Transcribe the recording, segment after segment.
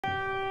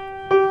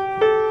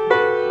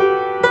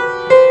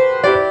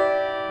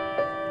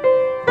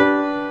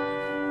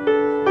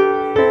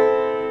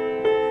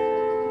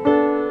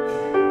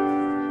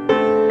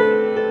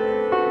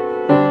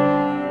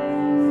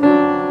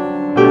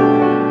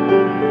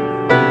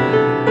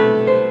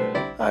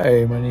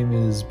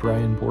is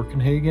Brian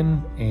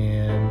Borkenhagen,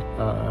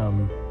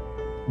 and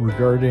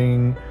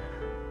regarding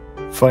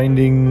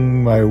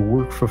finding my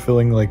work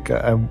fulfilling,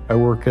 I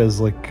work as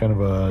kind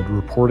of a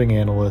reporting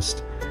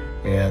analyst,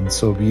 and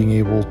so being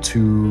able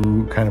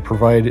to kind of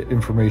provide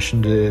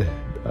information to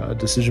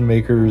decision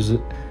makers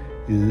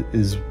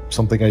is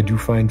something I do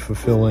find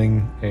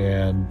fulfilling,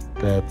 and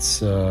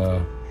that's I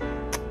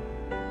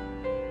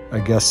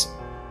guess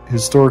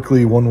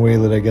historically one way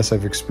that I guess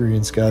I've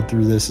experienced God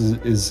through this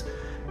is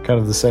kind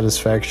of the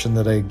satisfaction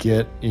that I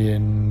get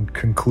in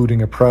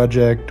concluding a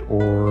project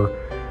or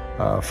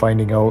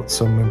finding out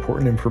some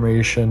important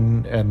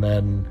information, and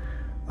then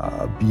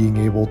being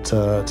able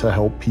to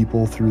help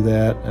people through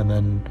that. And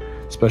then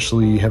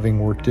especially having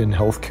worked in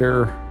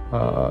healthcare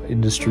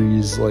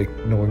industries, like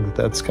knowing that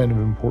that's kind of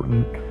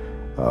important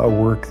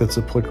work that's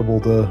applicable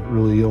to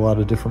really a lot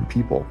of different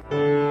people.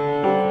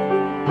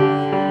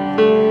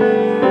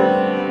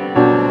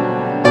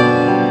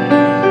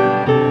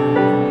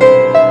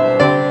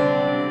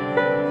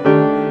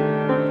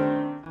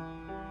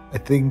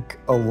 I think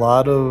a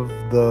lot of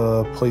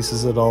the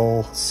places that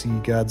I'll see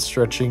God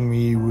stretching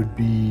me would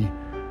be,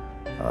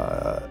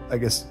 I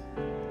guess,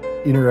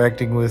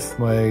 interacting with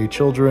my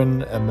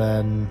children, and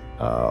then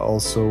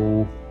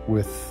also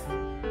with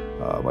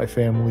my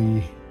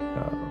family.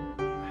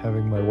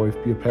 Having my wife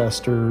be a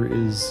pastor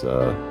is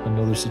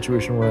another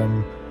situation where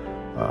I'm,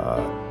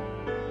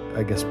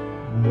 I guess,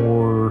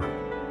 more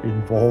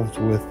involved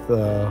with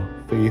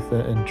faith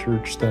and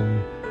church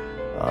than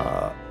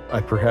I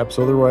perhaps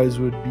otherwise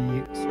would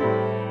be.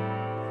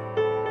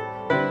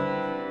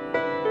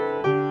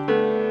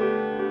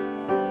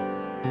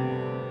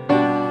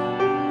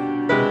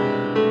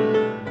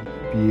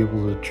 Be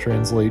able to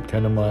translate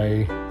kind of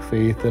my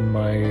faith and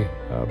my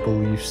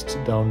beliefs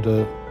down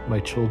to my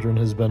children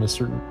has been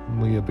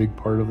certainly a big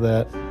part of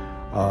that.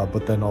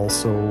 But then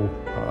also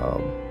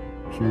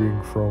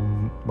hearing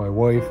from my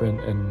wife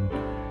and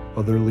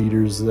other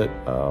leaders that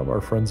are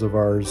friends of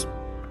ours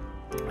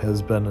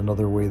has been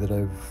another way that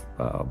I've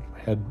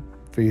had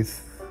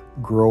faith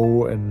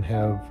grow and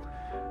have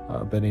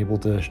been able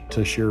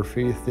to share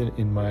faith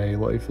in my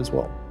life as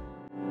well.